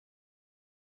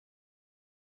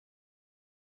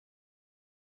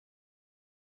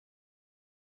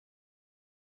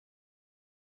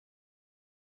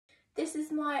This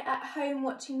is my at home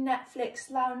watching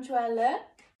Netflix loungewear look.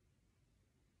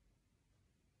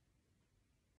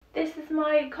 This is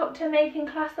my cocktail making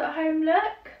class at home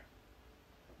look.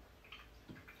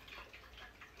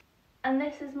 And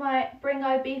this is my bring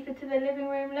Ibiza to the living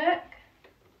room look.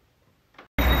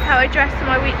 This is how I dress for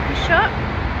my weekly shop.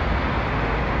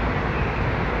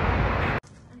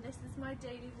 And this is my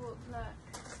daily walk look.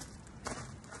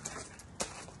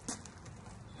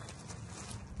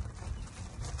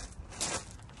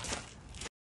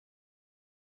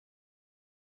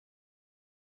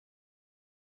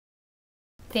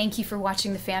 Thank you for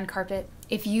watching The Fan Carpet.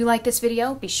 If you like this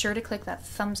video, be sure to click that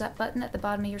thumbs up button at the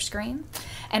bottom of your screen.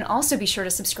 And also be sure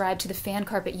to subscribe to the Fan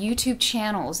Carpet YouTube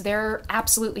channels. They're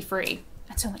absolutely free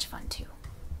and so much fun too.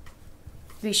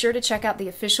 Be sure to check out the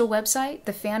official website,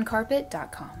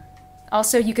 thefancarpet.com.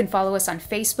 Also, you can follow us on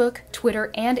Facebook,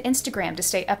 Twitter, and Instagram to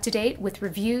stay up to date with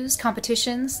reviews,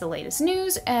 competitions, the latest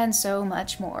news, and so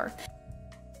much more.